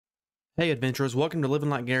Hey adventurers, welcome to Living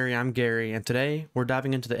Like Gary. I'm Gary, and today we're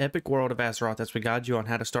diving into the epic world of Azeroth as we guide you on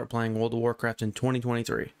how to start playing World of Warcraft in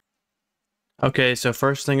 2023. Okay, so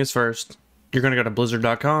first thing is first, you're going to go to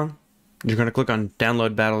blizzard.com, you're going to click on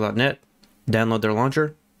downloadbattle.net, download their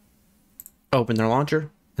launcher, open their launcher,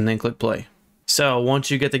 and then click play. So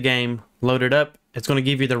once you get the game loaded up, it's going to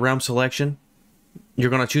give you the realm selection. You're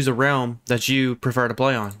going to choose a realm that you prefer to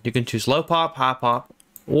play on. You can choose low pop, high pop,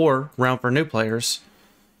 or realm for new players.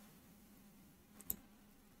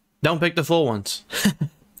 Don't pick the full ones.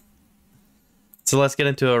 So let's get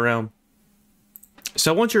into a realm.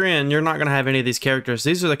 So once you're in, you're not going to have any of these characters.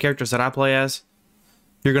 These are the characters that I play as.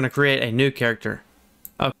 You're going to create a new character.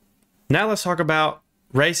 Okay. Now let's talk about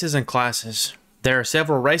races and classes. There are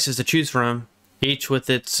several races to choose from, each with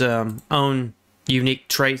its own unique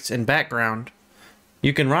traits and background.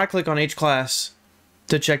 You can right click on each class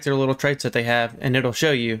to check their little traits that they have, and it'll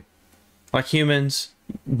show you. Like humans,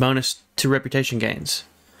 bonus to reputation gains.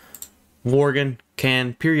 Worgen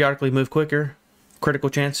can periodically move quicker, critical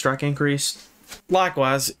chance strike increase.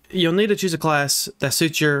 Likewise, you'll need to choose a class that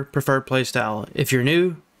suits your preferred playstyle. If you're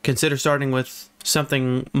new, consider starting with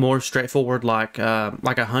something more straightforward like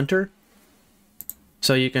a hunter.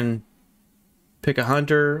 So you can pick a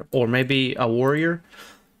hunter or maybe a warrior.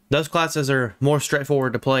 Those classes are more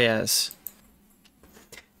straightforward to play as.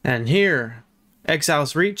 And here,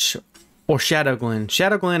 Exile's Reach or Shadowglen.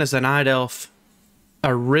 Shadowglen is a Night Elf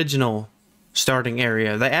original starting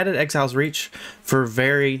area. They added Exile's Reach for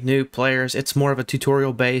very new players. It's more of a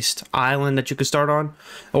tutorial based island that you can start on,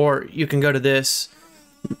 or you can go to this.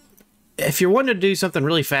 If you're wanting to do something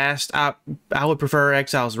really fast, I would prefer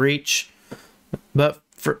Exile's Reach, but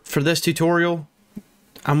for this tutorial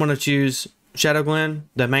I'm going to choose Shadowglen,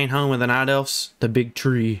 the main home of the Night Elves, the big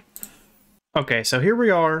tree. Okay, so here we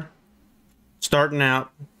are starting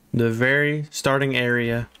out the very starting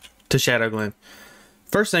area to Shadowglen.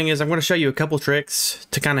 First thing is I'm going to show you a couple tricks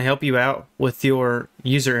to kind of help you out with your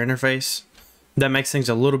user interface that makes things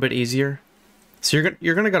a little bit easier. So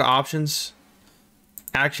you're going to go to options,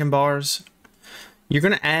 action bars. You're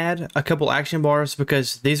going to add a couple action bars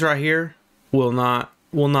because these right here will not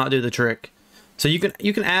do the trick. So you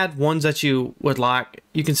can add ones that you would like.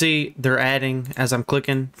 You can see they're adding as I'm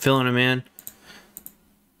clicking, filling them in.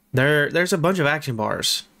 There's a bunch of action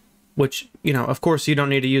bars, which, you know, of course you don't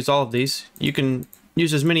need to use all of these. You can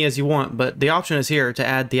use as many as you want, but the option is here to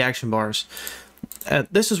add the action bars.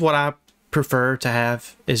 This is what I prefer to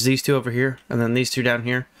have, is these two over here and then these two down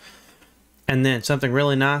here. And then something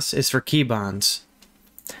really nice is for keybinds.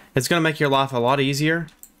 It's going to make your life a lot easier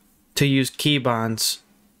to use keybinds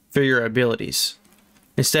for your abilities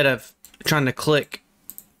instead of trying to click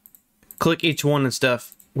each one and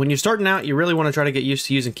stuff. When you're starting out, you really want to try to get used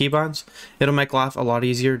to using keybinds. It'll make life a lot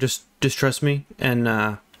easier. Just trust me,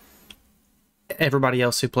 and everybody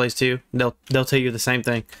else who plays too, they'll tell you the same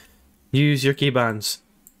thing. Use your keybinds.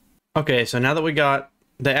 Okay, so now that we got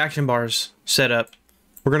the action bars set up,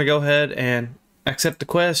 we're gonna go ahead and accept the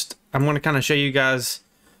quest. I'm gonna kind of show you guys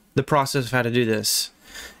the process of how to do this.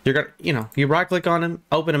 You're gonna, you right click on him,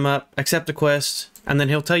 open him up, accept the quest, and then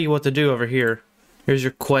he'll tell you what to do over here. Here's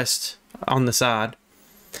your quest on the side.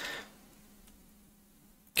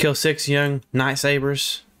 Kill 6 young night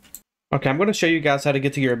sabers. Okay, I'm going to show you guys how to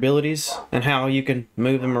get to your abilities and how you can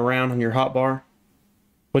move them around on your hotbar.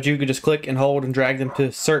 But you can just click and hold and drag them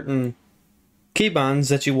to certain keybinds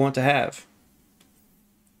that you want to have.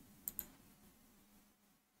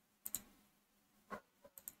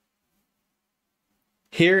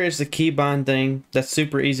 Here is the keybind thing that's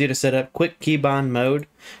super easy to set up. Quick keybind mode.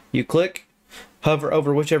 You click, hover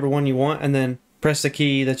over whichever one you want, and then press the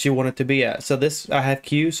key that you want it to be at. So this, I have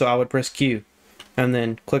Q, so I would press Q. And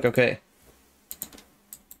then click OK.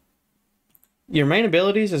 Your main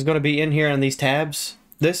abilities is going to be in here on these tabs.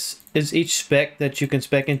 This is each spec that you can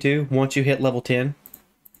spec into once you hit level 10.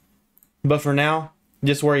 But for now,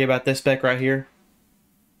 just worry about this spec right here.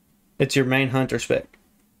 It's your main hunter spec.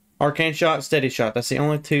 Arcane Shot, Steady Shot. That's the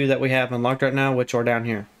only two that we have unlocked right now, which are down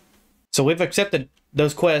here. So we've accepted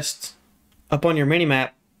those quests. Up on your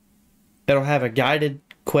minimap, it'll have a guided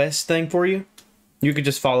quest thing for you. You could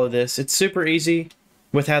just follow this. It's super easy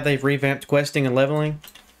with how they've revamped questing and leveling.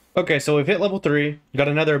 Okay, so we've hit level 3. Got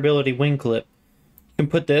another ability, Wing Clip. You can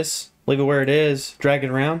put this, leave it where it is, drag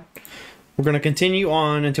it around. We're going to continue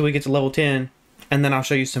on until we get to level 10, and then I'll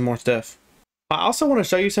show you some more stuff. I also want to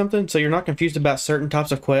show you something so you're not confused about certain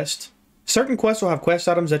types of quests. Certain quests will have quest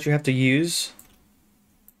items that you have to use.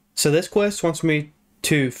 So this quest wants me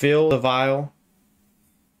to fill the vial.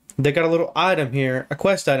 They got a little item here, a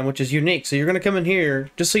quest item, which is unique. So you're going to come in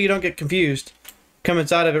here, just so you don't get confused. Come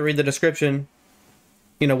inside of it, read the description,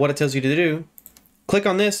 what it tells you to do, click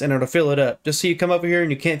on this and it'll fill it up. Just so you come over here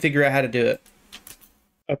and you can't figure out how to do it.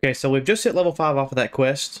 Okay, so we've just hit level 5 off of that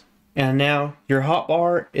quest, and now your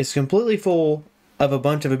hotbar is completely full of a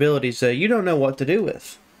bunch of abilities that you don't know what to do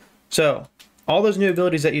with. So, all those new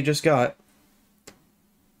abilities that you just got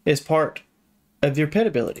is part of your pet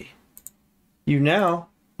ability.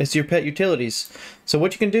 It's your pet utilities. So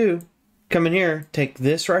what you can do, come in here, take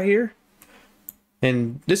this right here,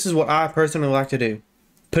 and this is what I personally like to do.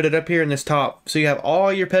 Put it up here in this top, so you have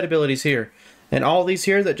all your pet abilities here. And all these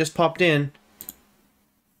here that just popped in,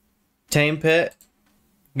 tame pet,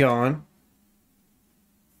 gone.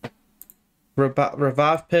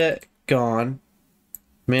 Revive pet, gone.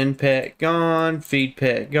 Mend pet, gone. Feed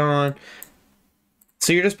pet, gone.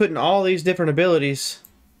 So you're just putting all these different abilities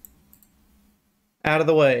out of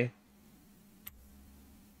the way,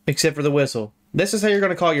 except for the whistle. This is how you're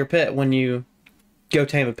going to call your pet when you go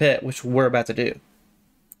tame a pet, which we're about to do.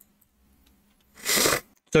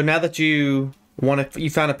 So now that you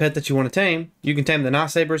found a pet that you want to tame, you can tame the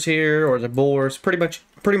night sabers here or the boars, pretty much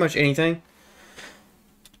anything.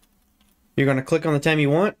 You're going to click on the tame you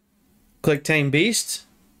want, click tame beast.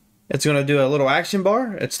 It's going to do a little action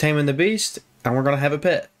bar. It's taming the beast, and we're going to have a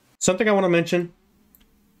pet. Something I want to mention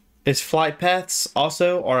is flight paths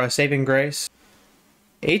also are a saving grace.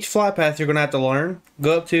 Each flight path you're going to have to learn,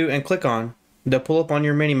 go up to and click on. They'll pull up on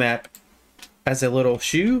your mini map as a little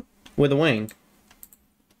shoe with a wing.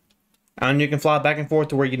 And you can fly back and forth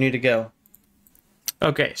to where you need to go.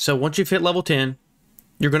 Okay, so once you've hit level 10,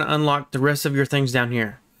 you're going to unlock the rest of your things down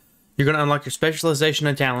here. You're going to unlock your specialization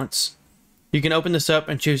and talents. You can open this up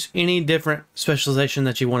and choose any different specialization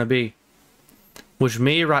that you want to be. Which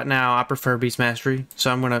me, right now, I prefer Beast Mastery,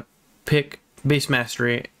 so I'm going to pick Beast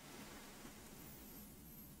Mastery.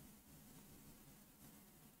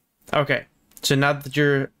 Okay, so now that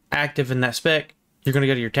you're active in that spec, you're going to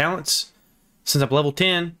go to your talents. Since I'm level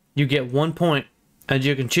 10, you get 1 point, and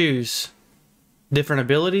you can choose different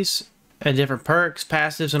abilities and different perks,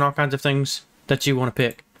 passives, and all kinds of things that you want to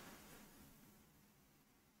pick.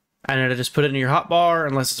 And it'll just put it in your hotbar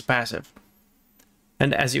unless it's a passive.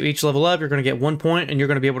 And as you each level up, you're going to get 1 point, and you're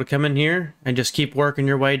going to be able to come in here and just keep working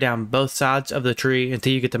your way down both sides of the tree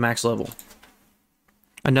until you get to max level.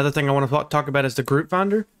 Another thing I want to talk about is the group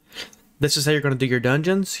finder. This is how you're going to do your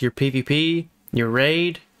dungeons, your PvP, your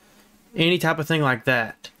raid, any type of thing like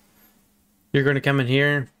that. You're going to come in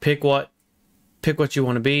here, pick what you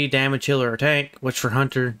want to be, damage, healer, or tank, which for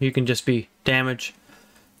hunter, you can just be damage.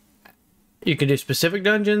 You can do specific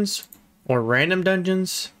dungeons or random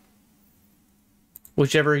dungeons,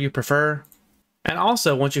 whichever you prefer. And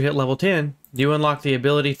also, once you hit level 10, you unlock the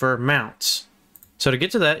ability for mounts. So to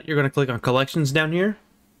get to that, you're going to click on collections down here.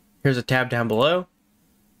 Here's a tab down below.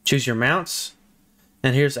 Choose your mounts.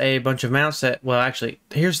 And here's a bunch of mounts that, well, actually,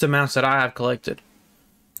 here's the mounts that I have collected.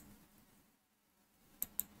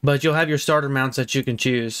 But you'll have your starter mounts that you can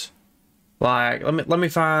choose. Like, let me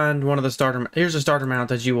find one of the starter. Here's a starter mount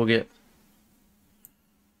that you will get.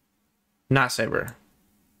 Night Saber.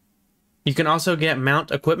 You can also get mount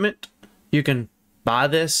equipment. You can buy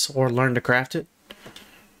this or learn to craft it.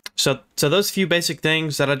 So those few basic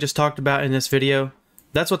things that I just talked about in this video,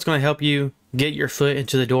 that's what's going to help you get your foot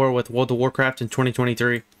into the door with World of Warcraft in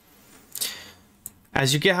 2023.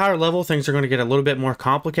 As you get higher level, things are going to get a little bit more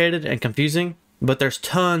complicated and confusing, but there's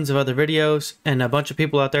tons of other videos and a bunch of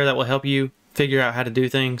people out there that will help you figure out how to do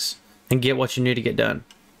things and get what you need to get done.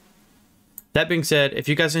 That being said, if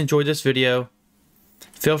you guys enjoyed this video,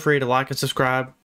 feel free to like and subscribe.